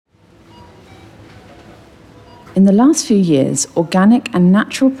In the last few years, organic and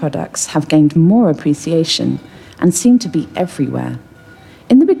natural products have gained more appreciation and seem to be everywhere.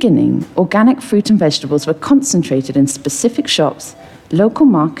 In the beginning, organic fruit and vegetables were concentrated in specific shops, local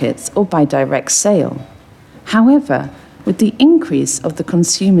markets, or by direct sale. However, with the increase of the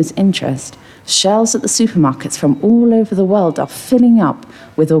consumer's interest, shelves at the supermarkets from all over the world are filling up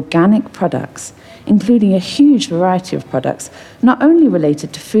with organic products, including a huge variety of products not only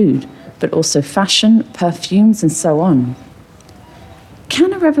related to food, but also fashion, perfumes, and so on.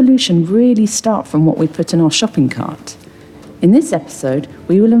 Can a revolution really start from what we put in our shopping cart? In this episode,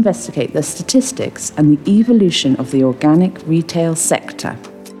 we will investigate the statistics and the evolution of the organic retail sector.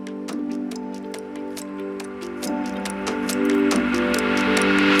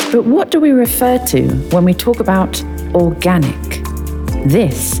 But what do we refer to when we talk about organic?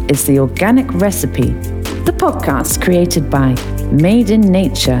 This is The Organic Recipe, the podcast created by Made in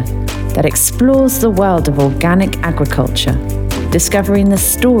Nature that explores the world of organic agriculture, discovering the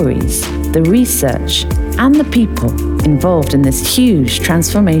stories, the research, and the people involved in this huge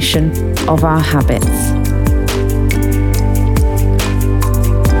transformation of our habits.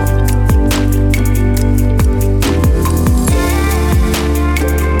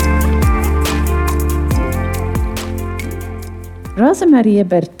 Rosa Maria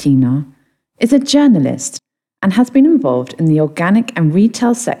Bertino is a journalist and has been involved in the organic and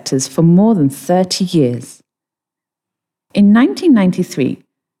retail sectors for more than 30 years. In 1993,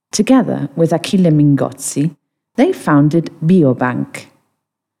 together with Achille Mingozzi, they founded Biobank.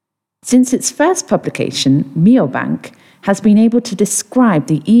 Since its first publication, Biobank has been able to describe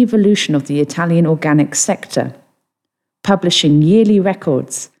the evolution of the Italian organic sector, publishing yearly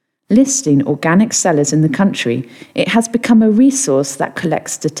records, listing organic sellers in the country. It has become a resource that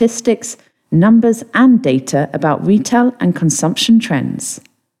collects statistics, numbers, and data about retail and consumption trends.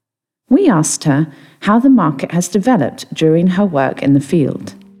 We asked her how the market has developed during her work in the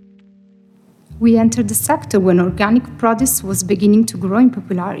field. We entered the sector when organic produce was beginning to grow in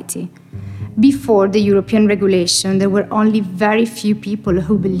popularity. Before the European regulation, there were only very few people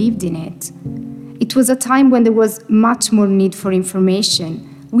who believed in it. It was a time when there was much more need for information.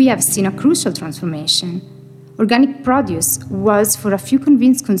 We have seen a crucial transformation. Organic produce was for a few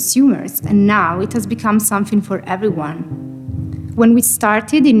convinced consumers, and now it has become something for everyone. When we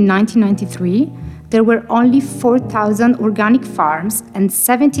started in 1993, there were only 4,000 organic farms and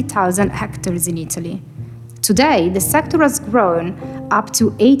 70,000 hectares in Italy. Today, the sector has grown up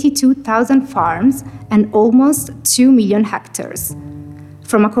to 82,000 farms and almost 2 million hectares.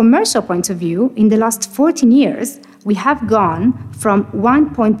 From a commercial point of view, in the last 14 years, we have gone from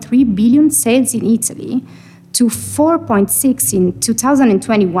 1.3 billion sales in Italy to 4.6 in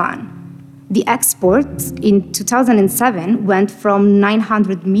 2021. The exports in 2007 went from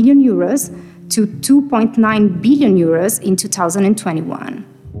 900 million euros to 2.9 billion euros in 2021.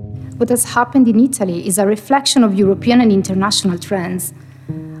 What has happened in Italy is a reflection of European and international trends.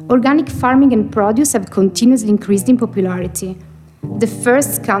 Organic farming and produce have continuously increased in popularity. The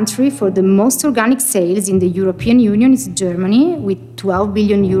first country for the most organic sales in the European Union is Germany, with 12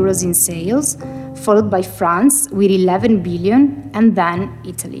 billion euros in sales, followed by France with 11 billion, and then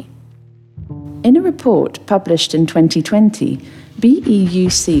Italy. In a report published in 2020,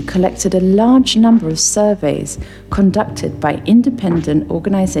 BEUC collected a large number of surveys conducted by independent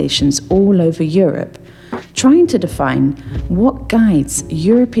organizations all over Europe, trying to define what guides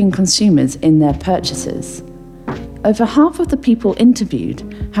European consumers in their purchases. Over half of the people interviewed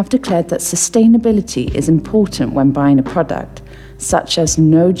have declared that sustainability is important when buying a product, such as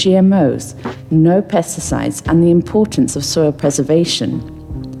no GMOs, no pesticides, and the importance of soil preservation.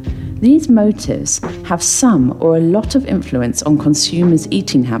 These motives have some or a lot of influence on consumers'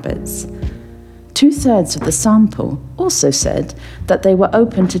 eating habits. 2/3 of the sample also said that they were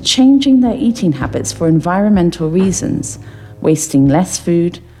open to changing their eating habits for environmental reasons, wasting less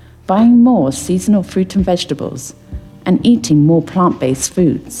food, buying more seasonal fruit and vegetables, and eating more plant-based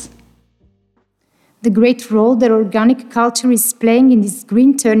foods. The great role that organic culture is playing in this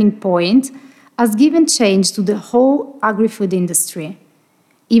green turning point has given change to the whole agri-food industry.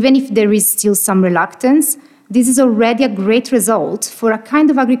 Even if there is still some reluctance, this is already a great result for a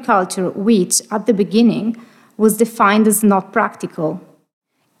kind of agriculture which, at the beginning, was defined as not practical.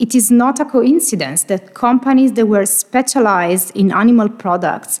 It is not a coincidence that companies that were specialized in animal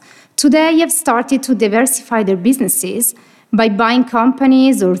products today have started to diversify their businesses by buying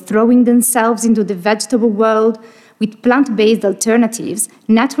companies or throwing themselves into the vegetable world with plant-based alternatives,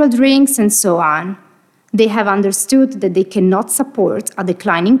 natural drinks, and so on. They have understood that they cannot support a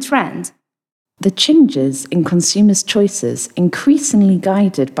declining trend. The changes in consumers' choices, increasingly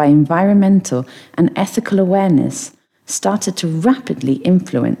guided by environmental and ethical awareness, started to rapidly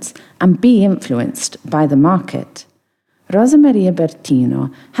influence and be influenced by the market. Rosa Maria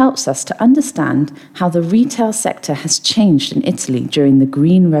Bertino helps us to understand how the retail sector has changed in Italy during the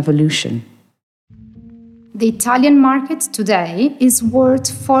Green Revolution. The Italian market today is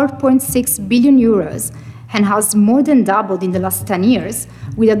worth 4.6 billion euros and has more than doubled in the last 10 years,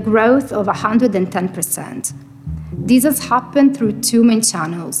 with a growth of 110%. This has happened through two main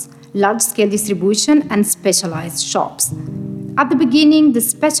channels: large-scale distribution and specialized shops. At the beginning, the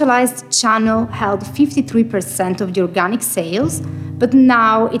specialized channel held 53% of the organic sales, but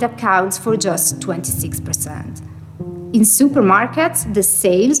now it accounts for just 26%. In supermarkets, the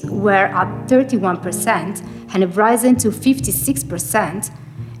sales were at 31% and have risen to 56%,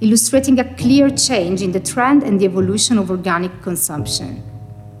 illustrating a clear change in the trend and the evolution of organic consumption.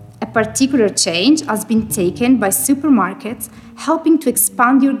 A particular change has been taken by supermarkets, helping to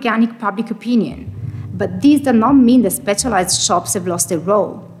expand the organic public opinion. But this does not mean that specialized shops have lost their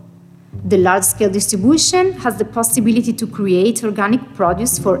role. The large-scale distribution has the possibility to create organic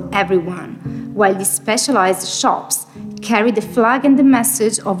produce for everyone, while the specialized shops carry the flag and the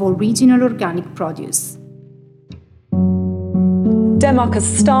message of original organic produce. Denmark has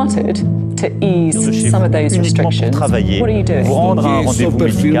started to ease some of those restrictions. What are you doing? Sto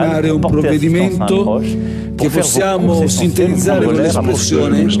per firmare un provvedimento che possiamo sintetizzare con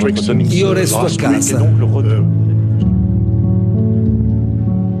l'espressione "io resto a casa".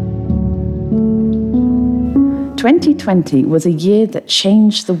 2020 was a year that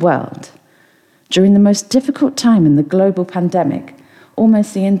changed the world. During the most difficult time in the global pandemic,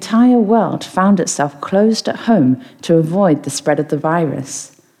 almost the entire world found itself closed at home to avoid the spread of the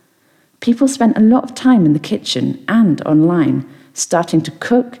virus. People spent a lot of time in the kitchen and online, starting to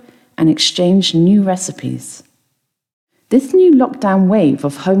cook and exchange new recipes. This new lockdown wave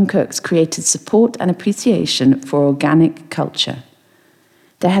of home cooks created support and appreciation for organic culture.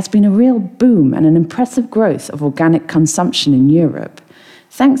 There has been a real boom and an impressive growth of organic consumption in Europe,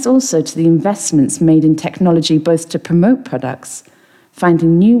 thanks also to the investments made in technology both to promote products,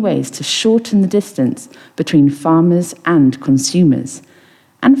 finding new ways to shorten the distance between farmers and consumers,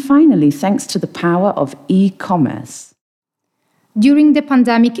 and finally thanks to the power of e-commerce. During the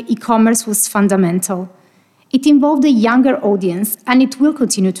pandemic, e-commerce was fundamental. It involved a younger audience, and it will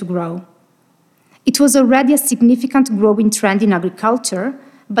continue to grow. It was already a significant growing trend in agriculture,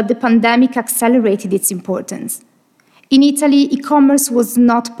 but the pandemic accelerated its importance. In Italy, e-commerce was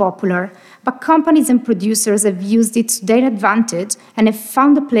not popular, but companies and producers have used it to their advantage and have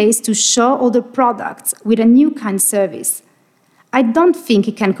found a place to show all their products with a new kind of service. I don't think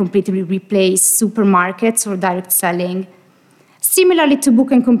it can completely replace supermarkets or direct selling. Similarly to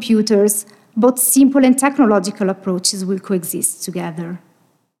book and computers, both simple and technological approaches will coexist together.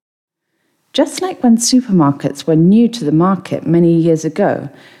 Just like when supermarkets were new to the market many years ago,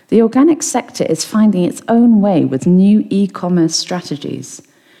 the organic sector is finding its own way with new e-commerce strategies,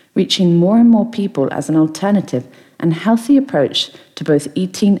 reaching more and more people as an alternative and healthy approach to both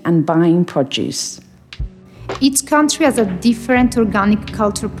eating and buying produce. Each country has a different organic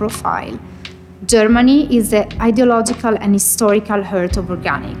culture profile. Germany is the ideological and historical heart of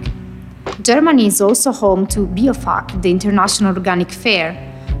organic. Germany is also home to BioFach, the International Organic Fair,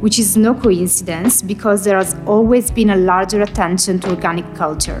 which is no coincidence because there has always been a larger attention to organic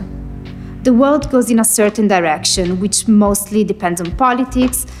culture. The world goes in a certain direction, which mostly depends on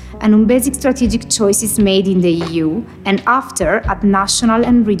politics and on basic strategic choices made in the EU and after at national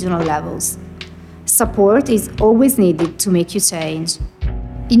and regional levels. Support is always needed to make you change.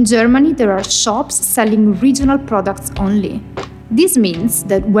 In Germany, there are shops selling regional products only. This means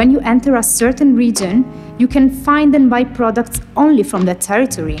that when you enter a certain region, you can find and buy products only from that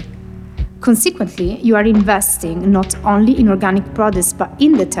territory. Consequently, you are investing not only in organic products but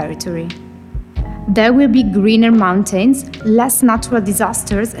in the territory. There will be greener mountains, less natural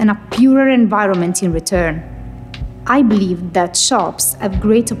disasters, and a purer environment in return. I believe that shops have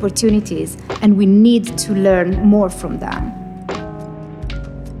great opportunities and we need to learn more from them.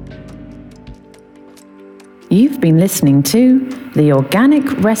 You've been listening to The Organic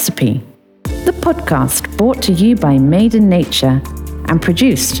Recipe, the podcast brought to you by Made in Nature and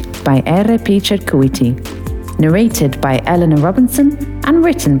produced by RP Circuiti, narrated by Eleanor Robinson and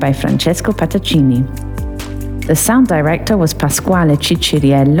written by Francesco Pataccini. The sound director was Pasquale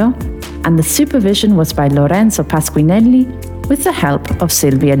Cicciriello and the supervision was by Lorenzo Pasquinelli with the help of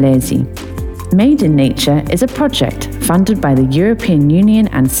Silvia Lesi. Made in Nature is a project funded by the European Union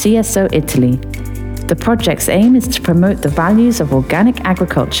and CSO Italy. The project's aim is to promote the values of organic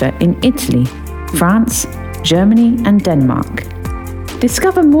agriculture in Italy France, Germany, and Denmark.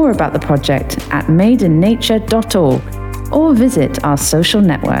 Discover more about the project at madeinnature.org or visit our social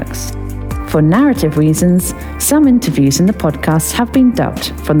networks. For narrative reasons, some interviews in the podcast have been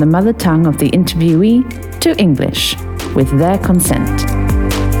dubbed from the mother tongue of the interviewee to English, with their consent.